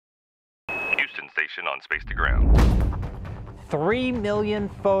station on Space to Ground. 3 million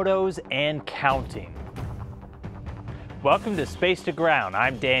photos and counting. Welcome to Space to Ground.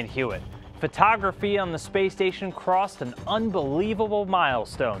 I'm Dan Hewitt. Photography on the space station crossed an unbelievable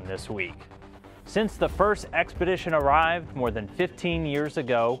milestone this week. Since the first expedition arrived more than 15 years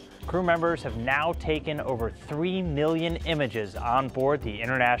ago, crew members have now taken over 3 million images on board the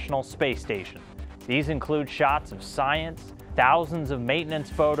International Space Station. These include shots of science, thousands of maintenance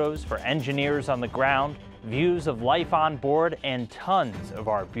photos for engineers on the ground, views of life on board, and tons of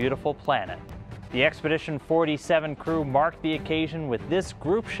our beautiful planet. The Expedition 47 crew marked the occasion with this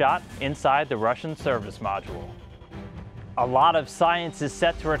group shot inside the Russian service module. A lot of science is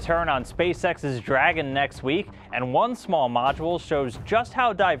set to return on SpaceX's Dragon next week, and one small module shows just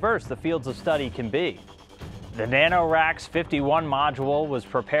how diverse the fields of study can be. The NanoRacks 51 module was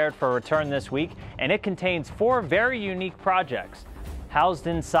prepared for return this week, and it contains 4 very unique projects. Housed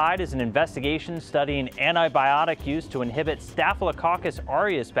inside is an investigation studying antibiotic use to inhibit Staphylococcus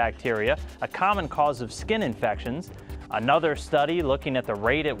aureus bacteria, a common cause of skin infections. Another study looking at the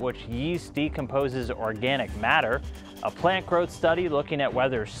rate at which yeast decomposes organic matter. A plant growth study looking at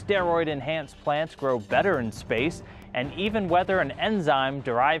whether steroid-enhanced plants grow better in space, and even whether an enzyme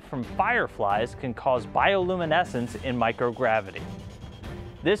derived from fireflies can cause bioluminescence in microgravity.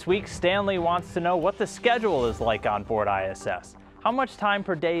 This week, Stanley wants to know what the schedule is like on board ISS. How much time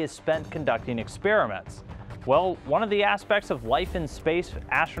per day is spent conducting experiments? Well, one of the aspects of life in space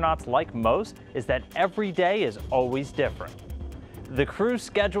astronauts like most is that every day is always different. The crew's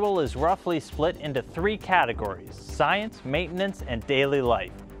schedule is roughly split into 3 categories: science, maintenance, and daily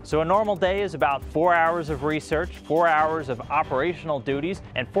life. So a normal day is about 4 hours of research, 4 hours of operational duties,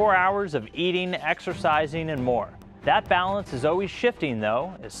 and 4 hours of eating, exercising, and more. That balance is always shifting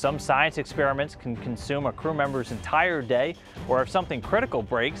though, as some science experiments can consume a crew member's entire day, or if something critical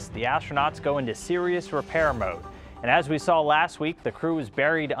breaks, the astronauts go into serious repair mode. And as we saw last week, the crew was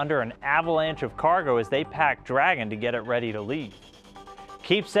buried under an avalanche of cargo as they packed Dragon to get it ready to leave.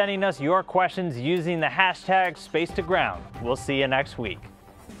 Keep sending us your questions using the hashtag SpaceToGround. We'll see you next week.